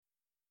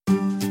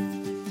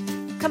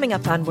Coming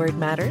up on Word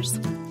Matters,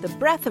 the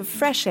breath of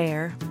fresh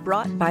air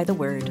brought by the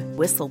word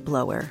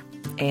whistleblower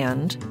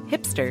and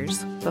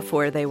hipsters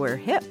before they were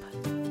hip.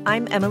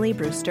 I'm Emily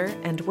Brewster,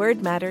 and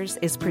Word Matters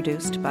is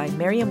produced by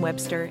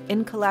Merriam-Webster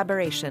in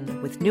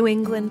collaboration with New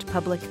England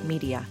Public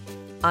Media.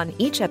 On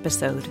each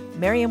episode,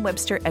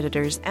 Merriam-Webster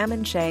editors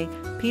Ammon Shea,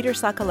 Peter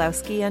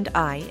Sokolowski, and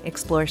I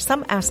explore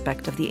some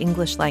aspect of the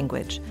English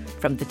language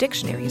from the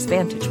dictionary's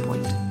vantage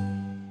point.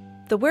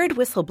 The word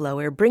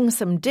whistleblower brings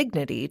some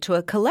dignity to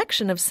a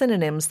collection of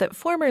synonyms that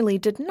formerly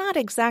did not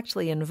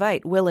exactly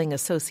invite willing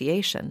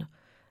association.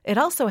 It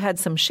also had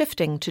some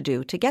shifting to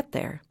do to get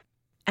there.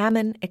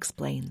 Ammon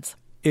explains.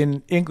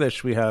 In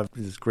English, we have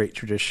this great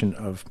tradition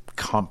of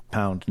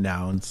compound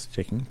nouns,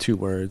 taking two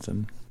words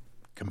and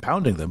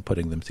compounding them,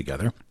 putting them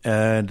together.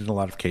 And in a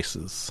lot of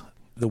cases,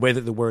 the way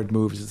that the word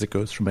moves is it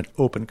goes from an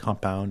open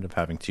compound of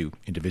having two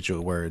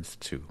individual words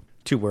to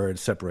two words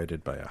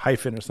separated by a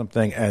hyphen or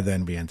something, and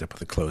then we end up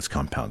with a closed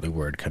compound. The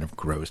word kind of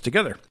grows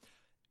together.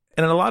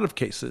 And in a lot of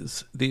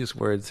cases, these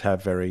words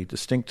have very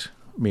distinct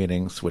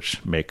meanings,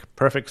 which make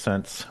perfect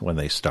sense when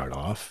they start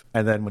off.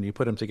 And then when you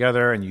put them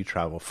together and you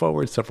travel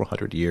forward several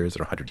hundred years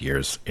or 100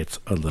 years, it's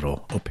a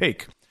little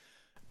opaque.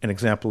 An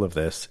example of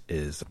this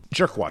is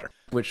jerkwater,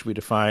 which we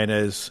define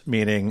as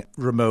meaning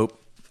remote,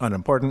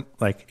 unimportant,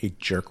 like a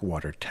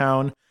jerkwater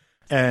town.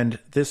 And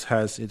this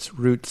has its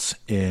roots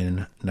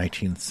in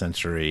 19th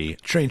century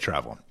train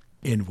travel,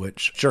 in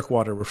which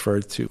jerkwater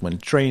referred to when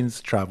trains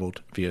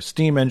traveled via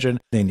steam engine.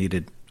 They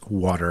needed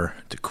water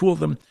to cool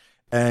them.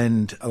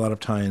 And a lot of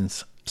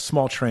times,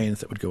 small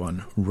trains that would go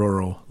on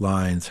rural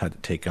lines had to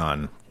take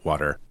on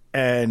water.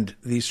 And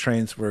these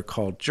trains were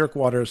called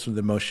jerkwaters from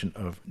the motion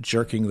of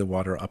jerking the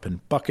water up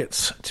in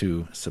buckets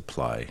to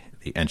supply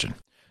the engine.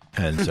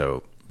 And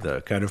so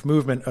the kind of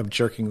movement of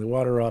jerking the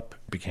water up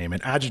became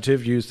an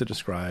adjective used to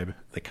describe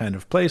the kind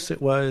of place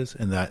it was,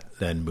 and that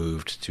then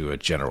moved to a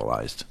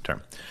generalized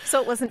term.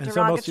 So it wasn't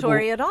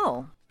derogatory at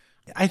all?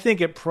 I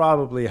think it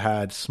probably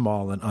had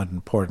small and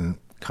unimportant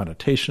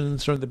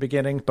connotations from the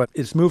beginning, but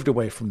it's moved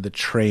away from the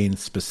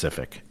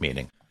train-specific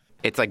meaning.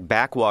 It's like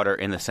backwater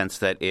in the sense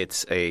that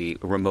it's a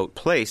remote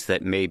place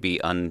that may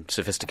be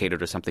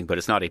unsophisticated or something, but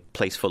it's not a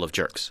place full of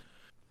jerks.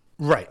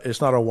 Right. It's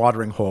not a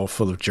watering hole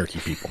full of jerky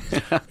people.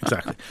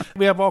 Exactly.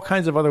 We have all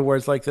kinds of other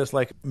words like this,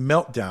 like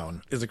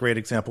meltdown is a great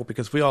example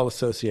because we all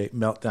associate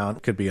meltdown.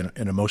 It could be an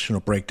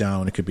emotional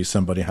breakdown. It could be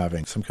somebody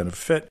having some kind of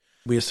fit.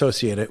 We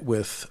associate it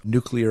with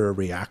nuclear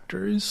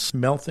reactors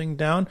melting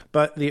down.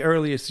 But the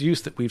earliest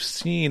use that we've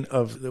seen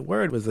of the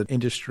word was an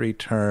industry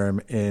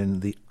term in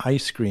the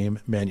ice cream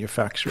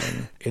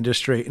manufacturing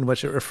industry, in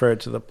which it referred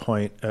to the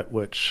point at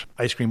which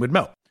ice cream would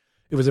melt.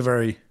 It was a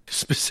very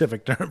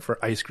specific term for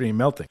ice cream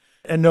melting.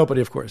 And nobody,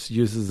 of course,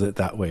 uses it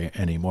that way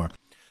anymore.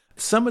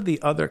 Some of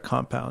the other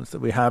compounds that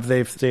we have,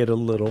 they've stayed a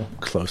little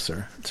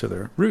closer to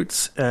their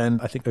roots.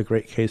 And I think a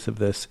great case of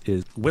this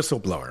is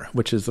whistleblower,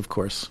 which is, of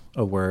course,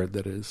 a word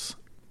that is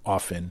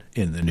often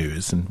in the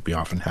news and we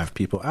often have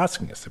people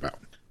asking us about.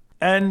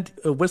 And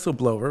a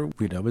whistleblower,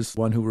 we know, is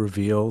one who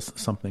reveals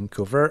something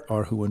covert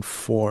or who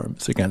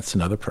informs against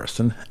another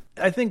person.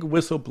 I think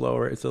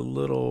whistleblower is a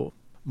little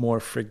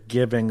more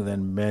forgiving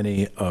than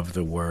many of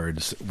the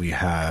words we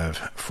have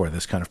for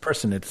this kind of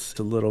person. It's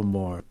a little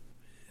more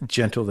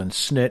gentle than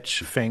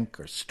snitch, fink,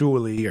 or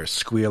stoolie, or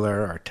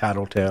squealer, or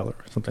tattletale, or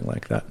something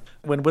like that.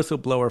 When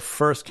whistleblower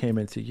first came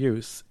into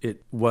use,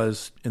 it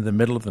was in the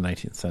middle of the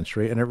 19th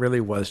century, and it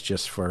really was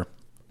just for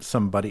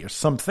somebody or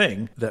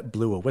something that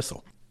blew a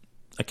whistle.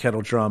 A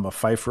kettle drum, a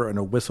fifer, and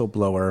a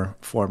whistleblower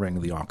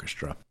forming the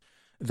orchestra.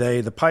 They,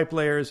 the pipe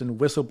layers and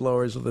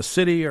whistleblowers of the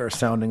city, are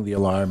sounding the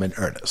alarm in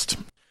earnest.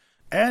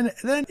 And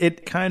then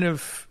it kind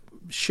of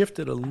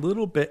shifted a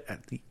little bit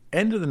at the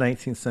end of the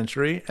 19th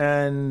century.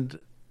 And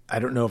I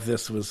don't know if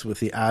this was with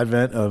the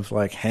advent of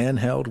like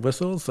handheld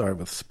whistles or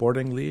with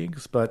sporting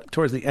leagues, but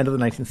towards the end of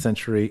the 19th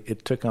century,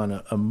 it took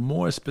on a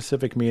more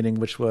specific meaning,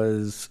 which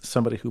was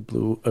somebody who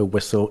blew a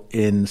whistle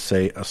in,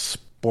 say, a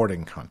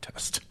sporting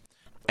contest.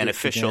 An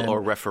official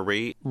or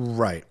referee?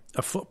 Right.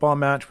 A football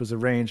match was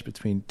arranged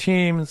between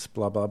teams,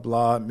 blah, blah,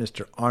 blah.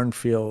 Mr.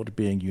 Arnfield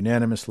being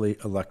unanimously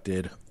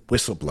elected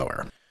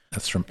whistleblower.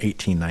 That's from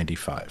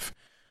 1895.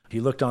 He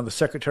looked on the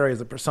secretary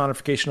as a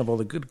personification of all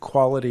the good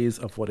qualities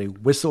of what a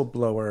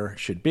whistleblower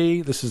should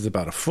be. This is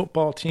about a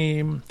football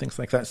team, things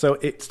like that. So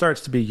it starts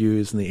to be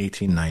used in the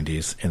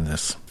 1890s in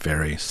this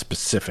very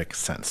specific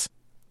sense.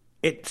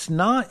 It's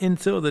not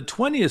until the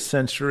 20th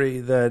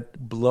century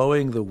that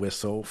blowing the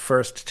whistle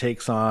first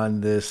takes on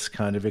this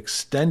kind of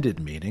extended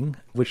meaning,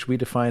 which we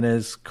define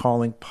as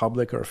calling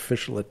public or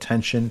official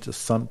attention to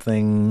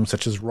something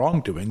such as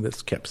wrongdoing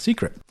that's kept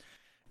secret.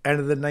 And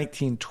in the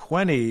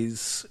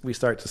 1920s, we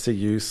start to see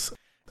use.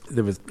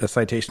 There was a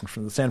citation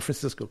from the San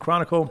Francisco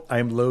Chronicle. I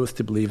am loath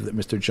to believe that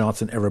Mr.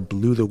 Johnson ever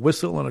blew the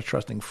whistle on a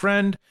trusting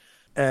friend.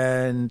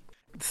 And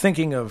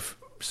thinking of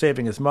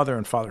saving his mother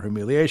and father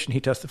humiliation, he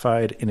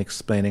testified in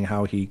explaining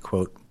how he,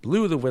 quote,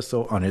 blew the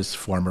whistle on his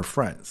former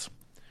friends.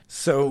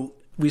 So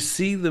we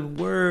see the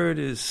word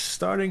is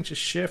starting to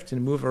shift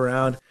and move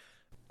around.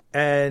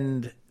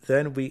 And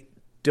then we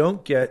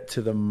don't get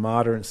to the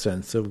modern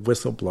sense of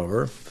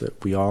whistleblower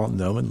that we all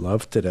know and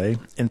love today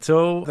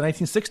until the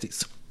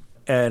 1960s.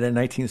 And in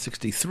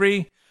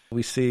 1963,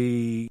 we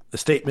see the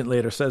statement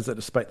later says that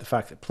despite the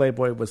fact that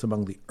Playboy was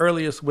among the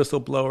earliest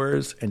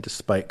whistleblowers, and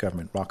despite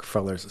government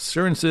Rockefeller's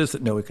assurances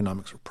that no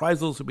economic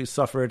reprisals would be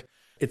suffered,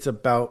 it's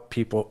about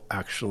people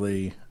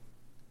actually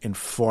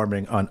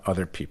informing on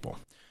other people.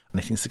 In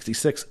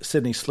 1966,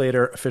 Sidney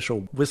Slater,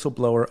 official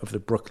whistleblower of the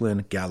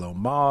Brooklyn Gallo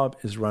Mob,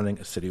 is running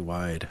a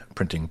citywide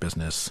printing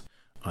business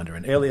under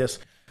an alias.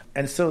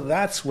 And so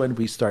that's when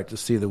we start to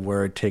see the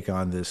word take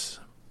on this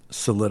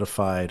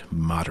solidified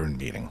modern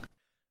meaning.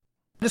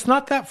 It's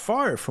not that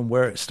far from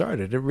where it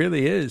started. It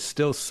really is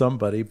still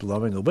somebody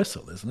blowing a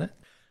whistle, isn't it?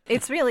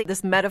 It's really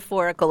this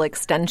metaphorical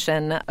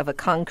extension of a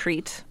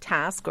concrete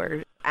task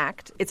or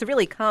act. It's a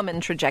really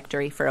common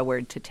trajectory for a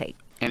word to take.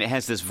 And it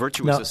has this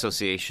virtuous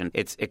association.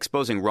 It's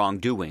exposing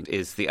wrongdoing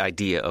is the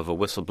idea of a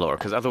whistleblower,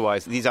 because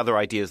otherwise these other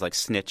ideas like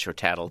snitch or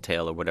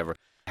tattletale or whatever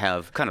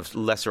have kind of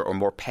lesser or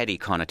more petty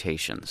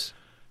connotations.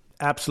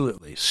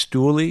 Absolutely.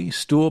 Stoolie,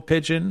 stool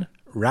pigeon,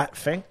 rat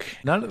fink.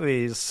 None of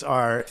these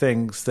are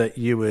things that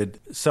you would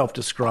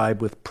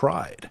self-describe with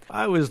pride.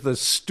 I was the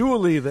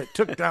stoolie that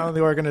took down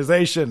the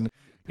organization.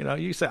 You know,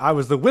 you say I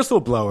was the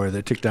whistleblower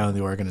that took down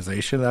the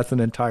organization. That's an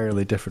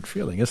entirely different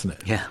feeling, isn't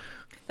it? Yeah.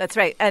 That's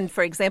right. And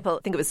for example, I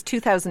think it was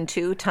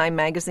 2002, Time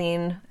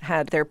Magazine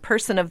had their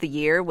Person of the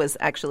Year was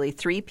actually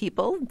 3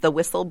 people, the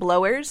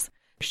whistleblowers,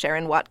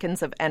 Sharon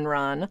Watkins of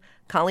Enron,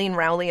 Colleen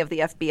Rowley of the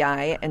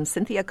FBI, and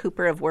Cynthia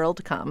Cooper of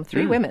WorldCom,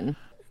 3 women.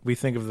 We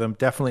think of them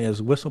definitely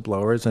as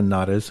whistleblowers and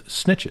not as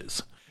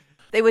snitches.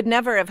 They would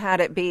never have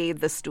had it be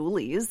the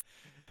stoolies.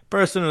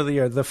 Person of the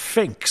Year, the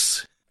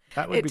finks.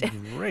 That would be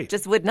great.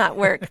 Just would not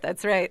work.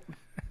 That's right.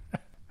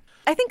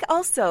 I think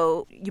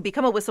also you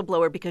become a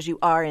whistleblower because you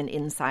are an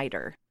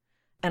insider.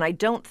 And I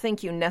don't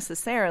think you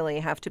necessarily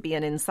have to be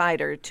an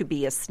insider to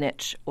be a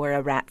snitch or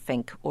a rat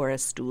fink or a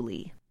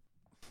stoolie.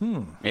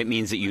 It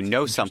means that you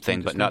know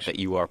something, but not that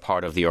you are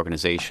part of the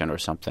organization or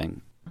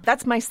something.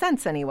 That's my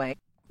sense anyway.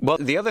 Well,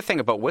 the other thing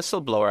about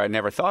whistleblower I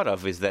never thought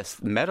of is that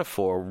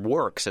metaphor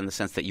works in the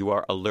sense that you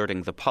are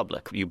alerting the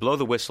public. You blow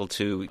the whistle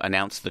to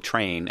announce the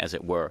train, as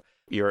it were.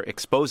 You're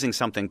exposing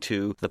something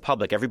to the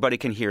public. Everybody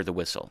can hear the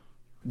whistle.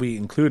 We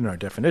include in our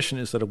definition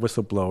is that a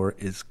whistleblower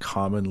is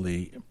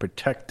commonly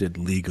protected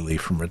legally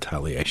from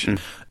retaliation.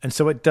 And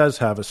so it does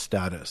have a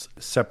status.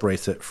 It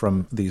separates it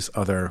from these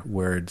other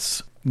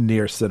words,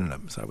 near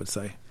synonyms, I would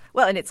say.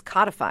 Well, and it's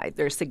codified.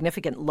 There are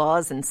significant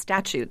laws and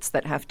statutes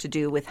that have to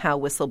do with how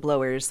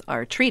whistleblowers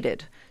are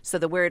treated. So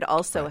the word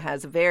also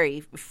has a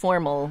very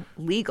formal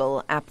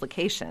legal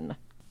application.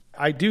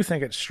 I do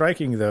think it's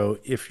striking, though,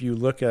 if you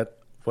look at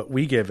what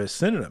we give as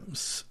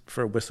synonyms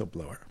for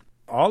whistleblower.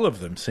 All of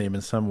them seem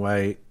in some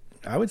way,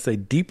 I would say,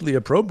 deeply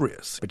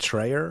opprobrious.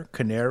 Betrayer,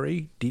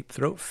 canary, deep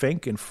throat,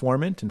 fink,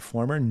 informant,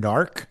 informer,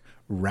 narc,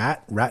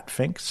 rat, rat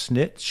fink,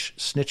 snitch,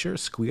 snitcher,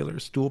 squealer,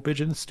 stool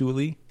pigeon,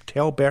 stoolie,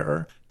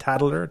 talebearer,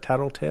 tattler,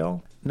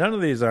 tattletale. None of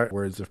these are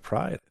words of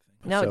pride.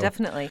 No,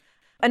 definitely.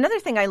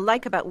 Another thing I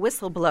like about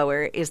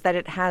whistleblower is that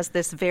it has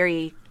this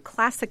very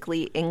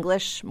classically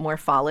English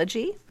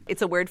morphology.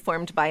 It's a word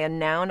formed by a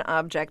noun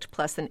object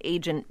plus an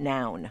agent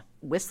noun.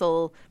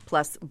 Whistle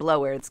plus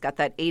blower. It's got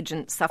that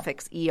agent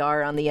suffix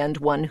ER on the end,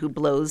 one who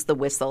blows the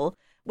whistle,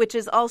 which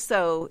is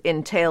also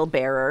in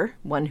talebearer,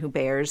 one who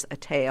bears a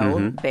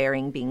tale,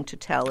 bearing being to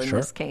tell in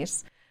this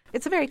case.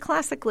 It's a very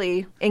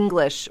classically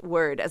English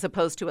word as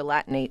opposed to a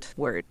Latinate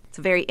word. It's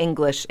a very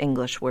English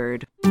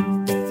word.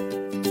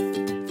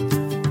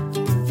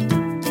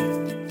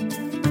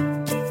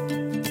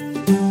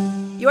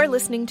 You're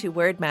listening to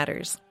Word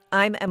Matters.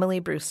 I'm Emily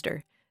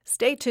Brewster.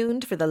 Stay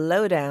tuned for the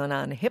lowdown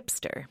on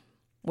hipster.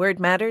 Word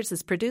Matters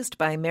is produced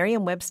by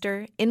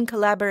Merriam-Webster in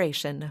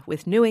collaboration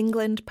with New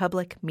England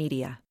Public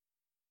Media.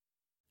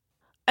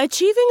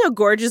 Achieving a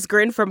gorgeous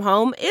grin from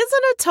home isn't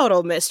a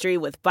total mystery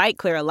with Byte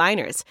Clear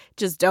aligners.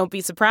 Just don't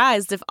be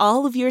surprised if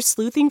all of your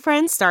sleuthing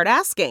friends start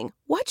asking,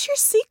 "What's your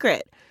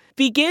secret?"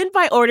 Begin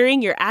by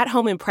ordering your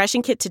at-home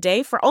impression kit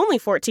today for only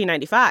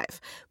 $14.95.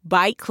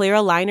 Byte Clear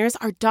aligners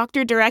are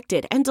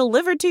doctor-directed and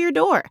delivered to your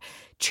door.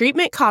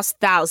 Treatment costs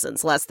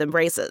thousands less than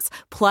braces.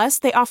 Plus,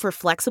 they offer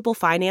flexible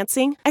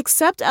financing,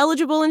 accept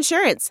eligible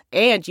insurance,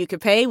 and you can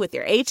pay with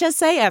your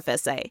HSA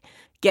FSA.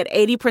 Get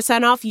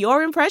 80% off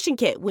your impression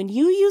kit when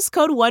you use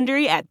code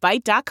WONDERY at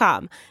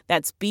Byte.com.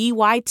 That's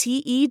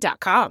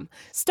BYTE.com.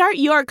 Start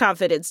your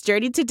confidence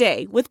journey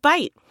today with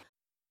Byte.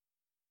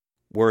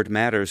 Word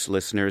Matters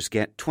listeners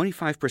get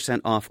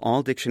 25% off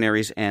all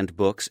dictionaries and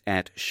books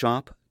at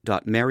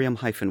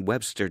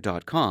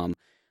shop.merriam-webster.com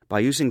by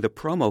using the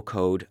promo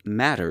code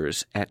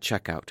MATTERS at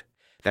checkout.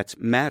 That's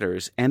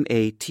MATTERS,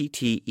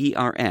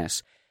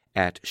 MATTERS,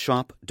 at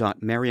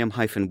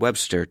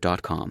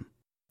shop.merriam-webster.com.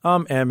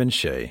 I'm Ammon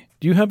Shea.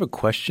 Do you have a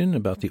question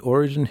about the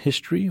origin,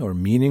 history, or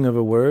meaning of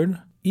a word?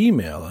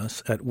 Email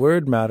us at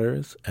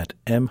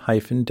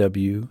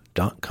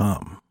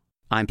wordmatters@m-w.com.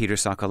 I'm Peter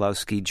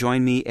Sokolowski.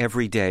 Join me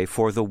every day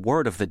for the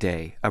Word of the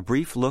Day, a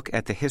brief look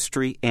at the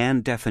history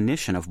and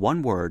definition of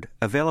one word,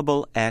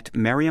 available at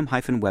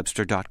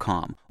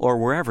merriam-webster.com or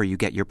wherever you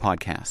get your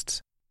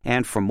podcasts.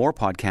 And for more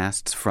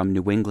podcasts from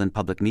New England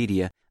Public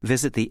Media,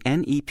 visit the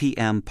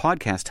NEPM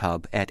Podcast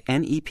Hub at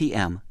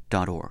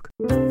nepm.org.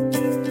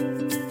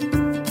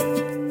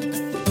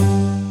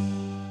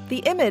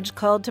 The image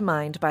called to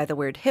mind by the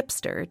word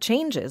hipster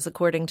changes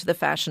according to the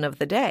fashion of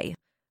the day.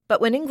 But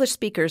when English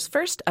speakers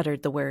first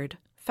uttered the word,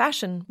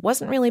 fashion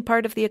wasn't really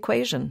part of the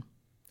equation.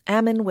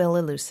 Ammon will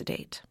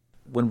elucidate.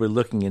 When we're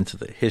looking into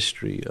the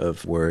history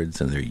of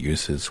words and their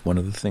uses, one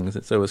of the things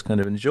that's always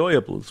kind of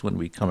enjoyable is when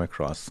we come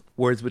across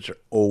words which are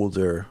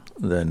older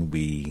than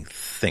we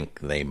think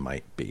they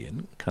might be,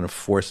 and kind of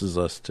forces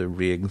us to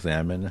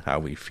re-examine how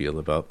we feel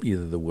about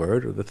either the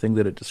word or the thing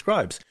that it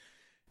describes.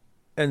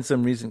 And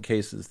some recent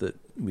cases that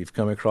we've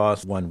come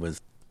across, one was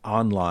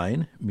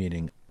online,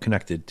 meaning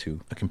connected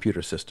to a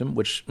computer system,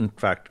 which in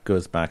fact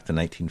goes back to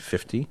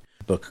 1950,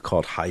 a book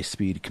called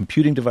High-Speed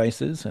Computing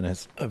Devices, and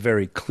has a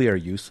very clear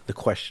use, the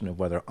question of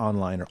whether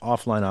online or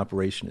offline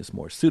operation is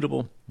more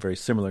suitable, very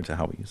similar to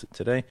how we use it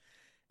today.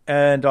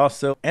 And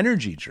also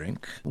energy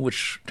drink,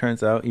 which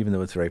turns out, even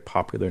though it's very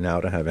popular now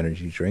to have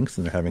energy drinks,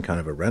 and they're having kind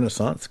of a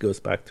renaissance, goes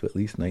back to at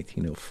least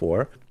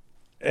 1904.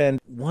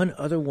 And one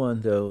other one,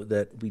 though,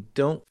 that we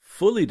don't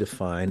fully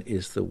define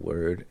is the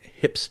word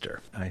hipster.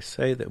 I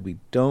say that we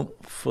don't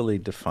fully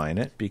define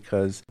it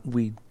because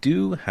we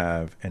do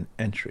have an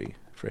entry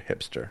for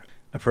hipster,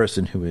 a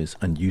person who is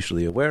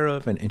unusually aware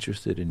of and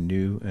interested in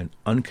new and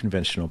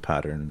unconventional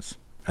patterns,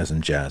 as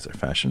in jazz or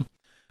fashion.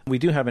 We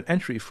do have an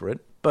entry for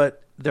it,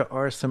 but there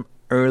are some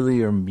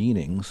earlier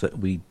meanings that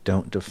we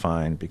don't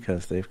define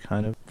because they've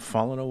kind of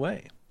fallen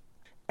away.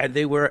 And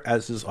they were,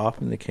 as is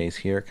often the case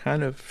here,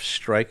 kind of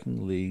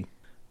strikingly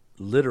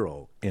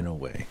literal in a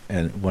way.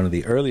 And one of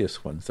the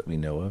earliest ones that we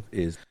know of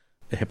is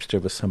a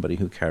hipster was somebody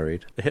who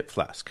carried a hip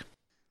flask.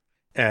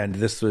 And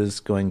this was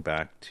going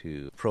back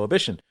to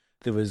Prohibition.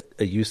 There was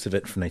a use of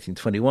it from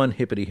 1921,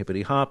 hippity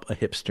hippity hop, a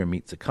hipster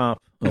meets a cop,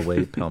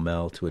 away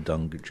pell-mell to a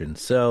dungeon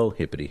cell,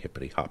 hippity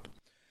hippity hop.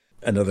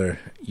 Another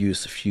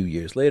use a few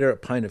years later, a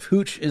pint of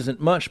hooch isn't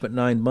much, but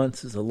 9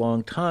 months is a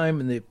long time,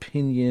 in the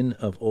opinion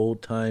of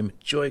old-time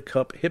Joy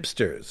Cup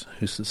hipsters,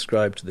 who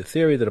subscribe to the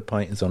theory that a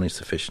pint is only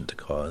sufficient to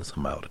cause a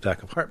mild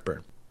attack of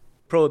heartburn.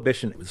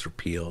 Prohibition was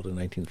repealed in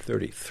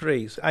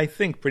 1933. So I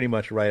think pretty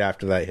much right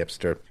after that,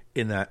 hipster,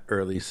 in that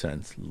early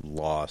sense,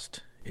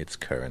 lost its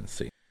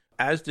currency.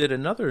 As did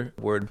another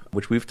word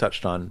which we've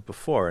touched on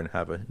before and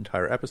have an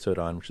entire episode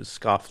on, which is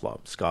scofflaw.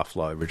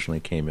 Scofflaw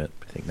originally came in,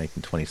 I think,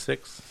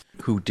 1926.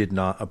 Who did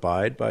not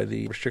abide by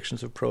the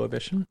restrictions of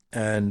Prohibition.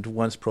 And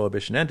once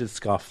Prohibition ended,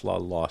 scofflaw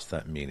lost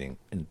that meaning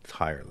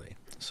entirely.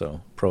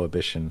 So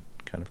Prohibition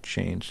kind of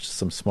changed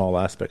some small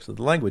aspects of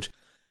the language.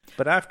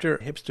 But after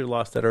hipster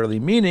lost that early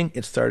meaning,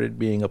 it started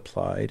being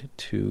applied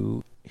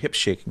to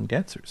hip-shaking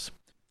dancers.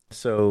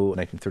 So in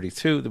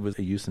 1932, there was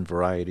a use in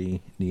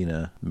Variety,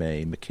 Nina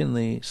Mae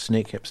McKinley,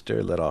 Snake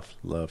Hipster, let off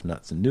love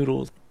nuts and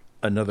noodles.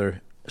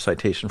 Another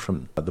citation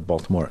from the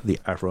Baltimore, the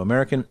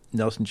Afro-American,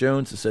 Nelson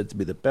Jones is said to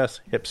be the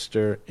best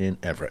hipster in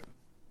Everett.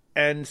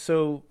 And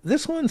so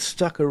this one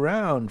stuck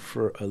around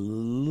for a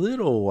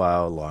little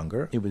while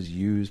longer. It was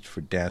used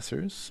for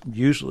dancers,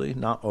 usually,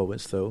 not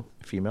always though,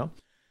 female.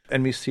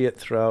 And we see it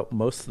throughout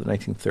most of the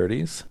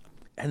 1930s.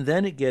 And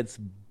then it gets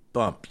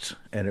bumped,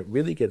 and it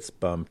really gets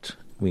bumped,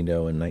 we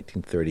know, in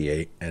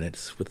 1938, and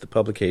it's with the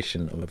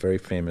publication of a very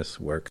famous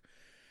work,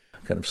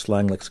 kind of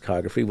slang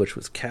lexicography, which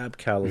was Cab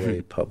Calloway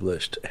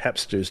published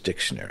Hipster's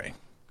Dictionary.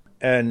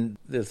 And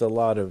there's a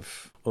lot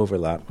of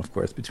overlap, of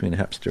course, between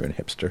hipster and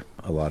hipster.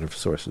 A lot of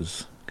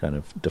sources kind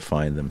of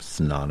define them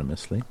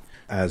synonymously,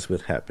 as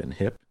with hep and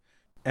hip.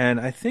 And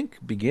I think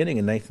beginning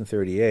in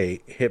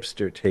 1938,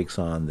 hipster takes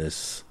on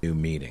this new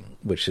meaning,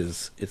 which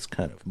is, it's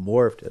kind of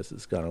morphed as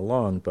it's gone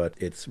along, but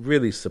it's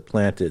really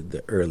supplanted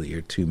the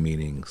earlier two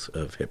meanings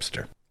of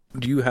hipster.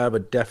 Do you have a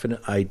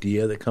definite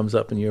idea that comes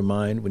up in your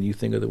mind when you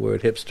think of the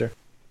word hipster?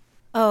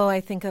 Oh,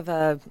 I think of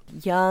a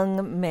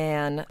young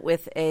man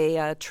with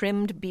a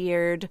trimmed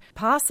beard,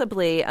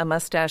 possibly a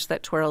mustache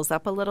that twirls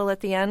up a little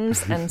at the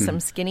ends, and some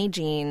skinny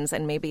jeans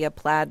and maybe a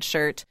plaid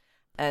shirt,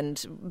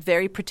 and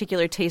very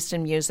particular taste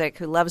in music,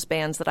 who loves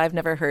bands that I've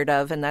never heard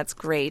of, and that's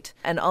great.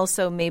 And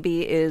also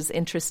maybe is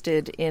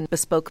interested in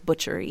bespoke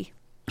butchery.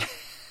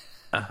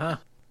 Uh-huh.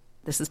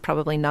 This is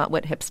probably not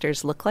what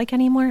hipsters look like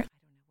anymore.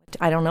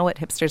 I don't know what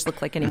hipsters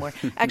look like anymore.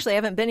 Actually, I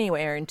haven't been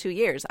anywhere in 2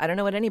 years. I don't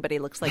know what anybody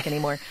looks like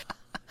anymore.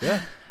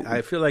 Yeah,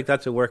 I feel like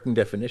that's a working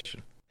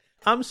definition.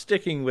 I'm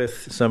sticking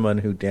with someone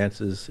who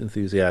dances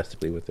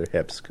enthusiastically with their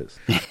hips because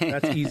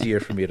that's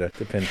easier for me to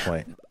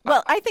pinpoint.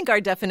 Well, I think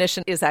our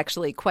definition is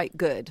actually quite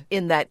good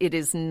in that it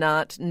is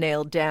not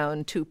nailed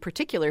down to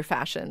particular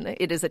fashion.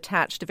 It is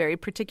attached very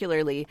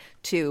particularly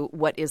to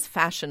what is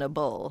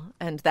fashionable,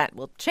 and that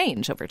will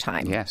change over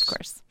time, yes, of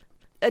course.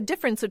 A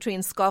difference between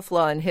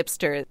scofflaw and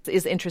hipster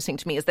is interesting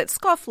to me is that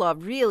scofflaw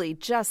really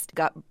just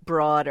got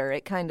broader.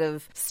 It kind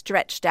of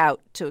stretched out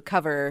to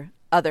cover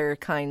other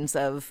kinds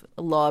of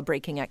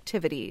law-breaking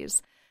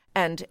activities.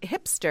 And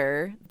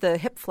hipster, the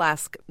hip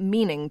flask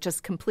meaning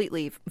just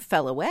completely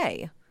fell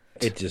away.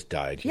 It just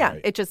died. Yeah,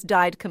 right? It just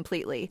died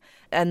completely.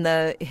 And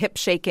the hip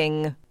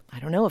shaking, I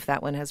don't know if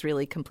that one has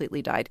really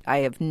completely died. I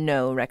have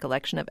no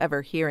recollection of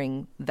ever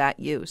hearing that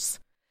use.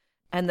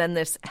 And then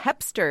this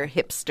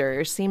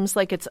hipster seems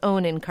like its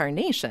own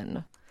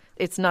incarnation.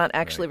 It's not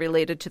actually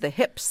related to the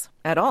hips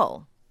at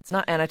all. It's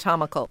not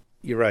anatomical.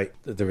 You're right.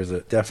 There is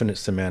a definite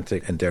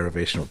semantic and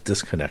derivational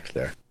disconnect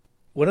there.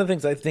 One of the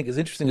things I think is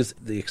interesting is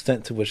the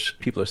extent to which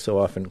people are so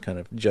often kind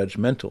of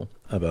judgmental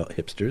about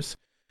hipsters.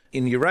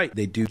 And you're right,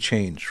 they do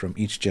change from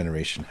each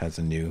generation has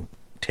a new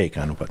take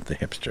on what the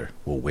hipster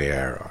will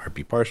wear or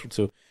be partial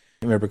to.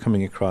 I remember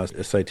coming across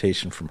a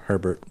citation from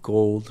Herbert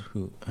Gold,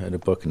 who had a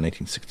book in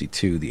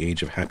 1962, The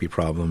Age of Happy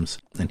Problems.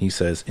 And he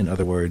says, in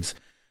other words,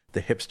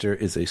 the hipster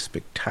is a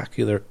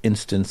spectacular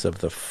instance of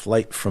the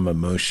flight from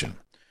emotion,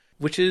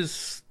 which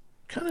is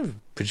kind of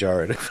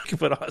pejorative,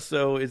 but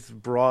also it's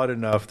broad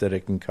enough that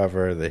it can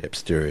cover the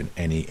hipster in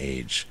any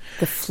age.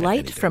 The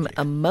flight from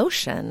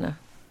emotion.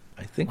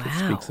 I think it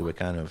speaks of a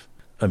kind of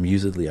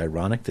amusedly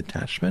ironic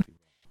detachment.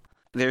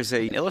 There's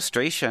an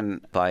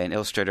illustration by an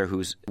illustrator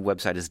whose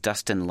website is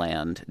Dustin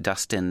Land.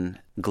 Dustin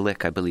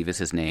Glick, I believe is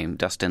his name,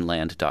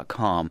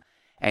 dustinland.com.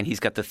 And he's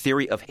got the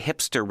theory of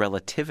hipster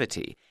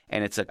relativity.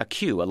 And it's a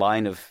queue, a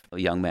line of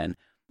young men,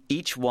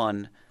 each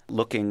one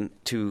looking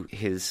to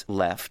his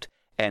left,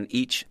 and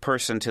each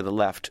person to the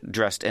left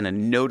dressed in a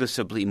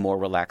noticeably more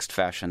relaxed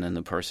fashion than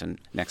the person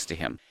next to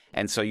him.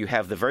 And so you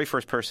have the very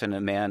first person,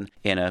 a man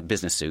in a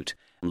business suit,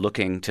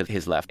 looking to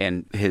his left,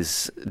 and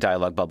his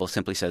dialogue bubble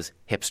simply says,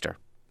 hipster.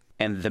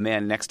 And the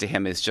man next to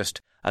him is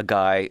just a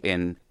guy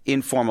in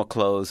informal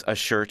clothes, a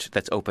shirt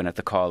that's open at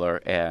the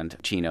collar, and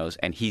chinos,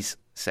 and he's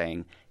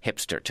saying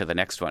hipster to the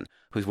next one,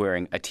 who's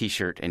wearing a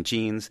T-shirt and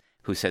jeans,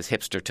 who says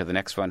hipster to the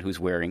next one, who's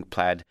wearing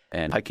plaid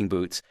and hiking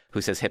boots,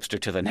 who says hipster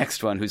to the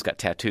next one, who's got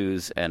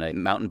tattoos and a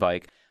mountain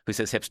bike, who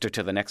says hipster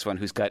to the next one,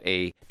 who's got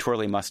a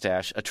twirly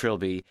mustache, a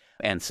trilby,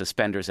 and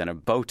suspenders and a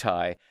bow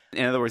tie.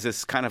 In other words,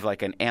 it's kind of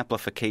like an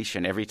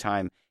amplification every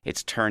time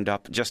it's turned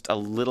up just a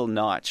little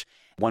notch.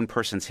 One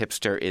person's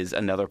hipster is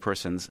another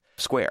person's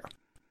square.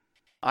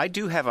 I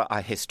do have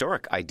a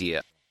historic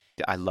idea.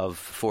 I love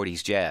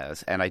 40s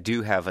jazz, and I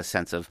do have a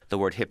sense of the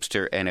word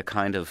hipster in a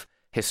kind of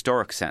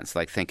historic sense,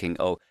 like thinking,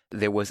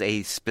 there was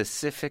a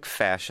specific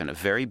fashion of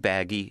very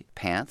baggy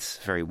pants,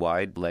 very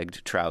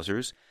wide-legged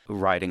trousers,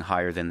 riding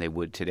higher than they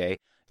would today.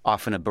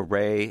 Often a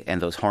beret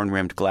and those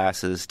horn-rimmed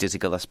glasses. Dizzy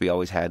Gillespie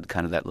always had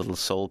kind of that little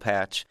soul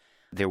patch.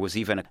 There was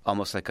even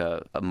almost like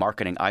a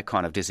marketing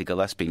icon of Dizzy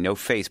Gillespie, no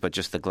face, but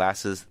just the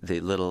glasses, the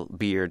little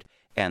beard,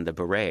 and the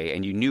beret,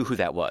 and you knew who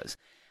that was.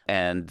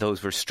 And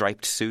those were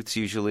striped suits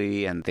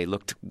usually, and they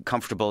looked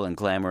comfortable and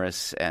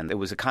glamorous, and it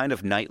was a kind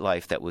of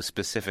nightlife that was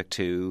specific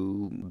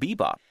to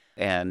bebop.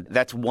 And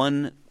that's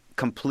one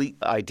complete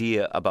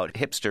idea about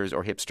hipsters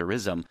or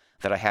hipsterism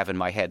that I have in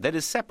my head that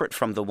is separate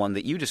from the one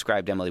that you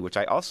described, Emily, which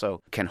I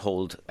also can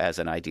hold as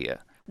an idea.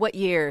 What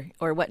year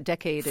or what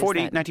decade is that?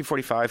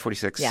 1945,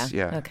 46.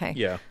 Yeah. Okay.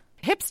 Yeah.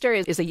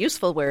 Hipster is a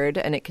useful word,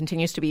 and it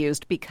continues to be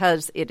used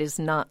because it is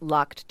not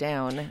locked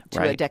down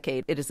to a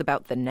decade. It is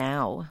about the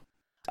now.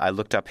 I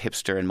looked up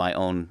hipster in my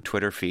own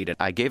Twitter feed, and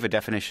I gave a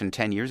definition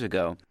 10 years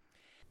ago.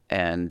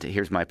 And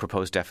here's my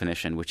proposed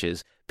definition, which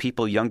is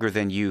people younger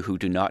than you who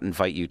do not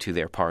invite you to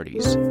their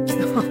parties.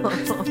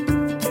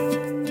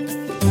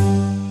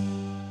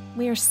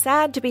 We are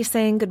sad to be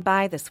saying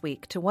goodbye this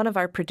week to one of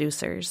our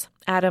producers,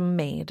 Adam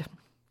Maid.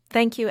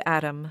 Thank you,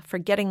 Adam, for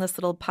getting this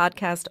little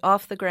podcast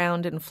off the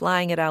ground and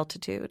flying at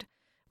altitude.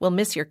 We'll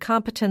miss your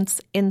competence,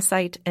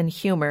 insight, and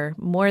humor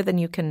more than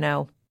you can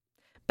know.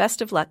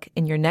 Best of luck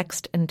in your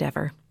next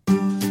endeavor.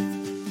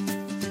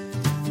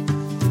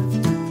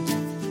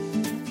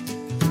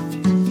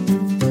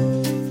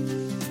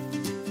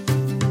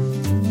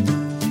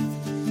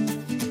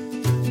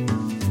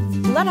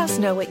 Let us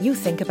know what you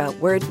think about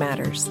Word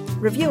Matters.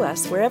 Review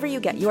us wherever you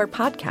get your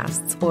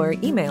podcasts or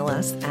email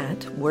us at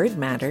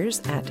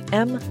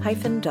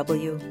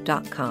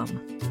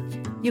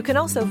wordmatters@m-w.com. You can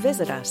also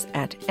visit us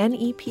at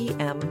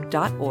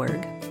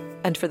nepm.org.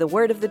 And for the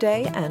word of the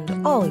day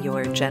and all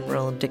your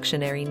general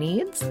dictionary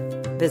needs,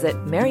 visit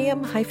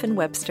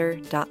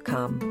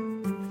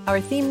merriam-webster.com.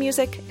 Our theme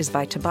music is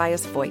by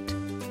Tobias Voigt.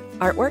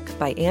 Artwork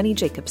by Annie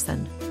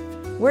Jacobson.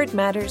 Word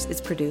Matters is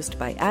produced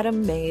by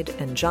Adam Maid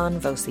and John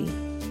Voci.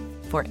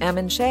 For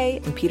Ammon Shea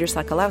and Peter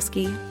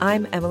Sokolowski,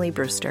 I'm Emily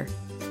Brewster.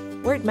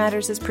 Word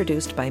Matters is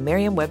produced by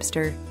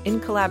Merriam-Webster in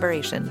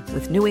collaboration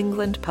with New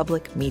England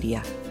Public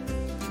Media.